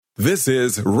This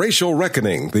is Racial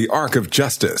Reckoning, the Arc of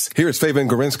Justice. Here's Faven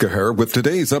Gorinska with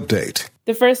today's update.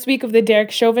 The first week of the Derek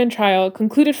Chauvin trial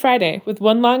concluded Friday with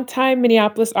one longtime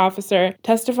Minneapolis officer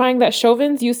testifying that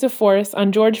Chauvin's use of force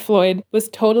on George Floyd was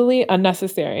totally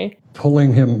unnecessary.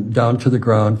 Pulling him down to the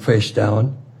ground, face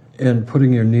down, and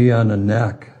putting your knee on the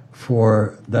neck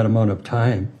for that amount of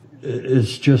time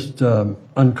is just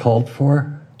uncalled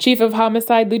for. Chief of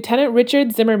Homicide Lieutenant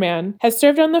Richard Zimmerman has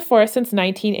served on the force since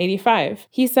 1985.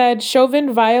 He said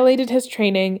Chauvin violated his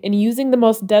training in using the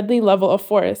most deadly level of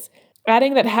force,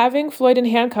 adding that having Floyd in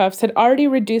handcuffs had already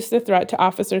reduced the threat to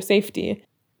officer safety.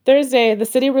 Thursday, the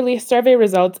city released survey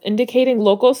results indicating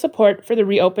local support for the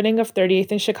reopening of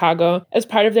 38th in Chicago as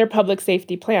part of their public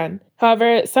safety plan.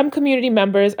 However, some community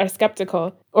members are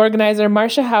skeptical. Organizer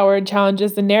Marcia Howard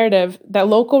challenges the narrative that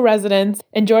local residents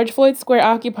and George Floyd Square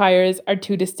occupiers are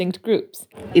two distinct groups.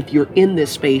 If you're in this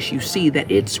space, you see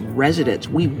that it's residents.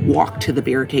 We walk to the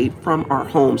barricade from our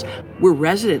homes. We're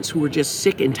residents who are just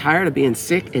sick and tired of being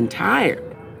sick and tired.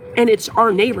 And it's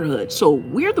our neighborhood, so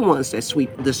we're the ones that sweep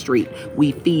the street.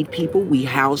 We feed people, we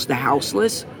house the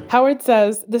houseless. Howard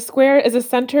says the square is a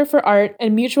center for art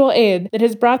and mutual aid that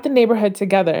has brought the neighborhood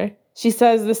together. She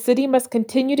says the city must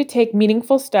continue to take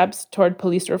meaningful steps toward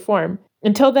police reform.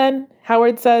 Until then,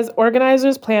 Howard says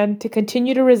organizers plan to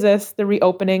continue to resist the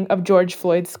reopening of George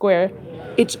Floyd Square.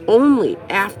 It's only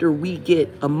after we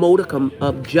get a modicum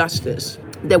of justice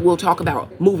that we'll talk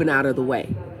about moving out of the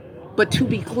way. But to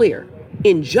be clear,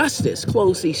 injustice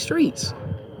closed these streets.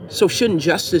 So shouldn't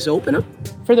justice open them?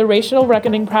 For the Racial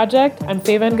Reckoning Project, I'm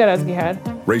Faven Gorinska.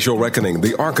 Racial Reckoning,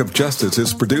 the Arc of Justice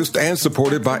is produced and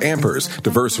supported by Ampers,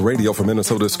 diverse radio for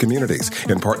Minnesota's communities,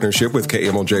 in partnership with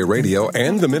KMOJ Radio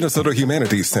and the Minnesota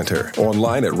Humanities Center.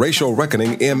 Online at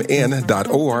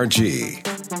racialreckoningmn.org.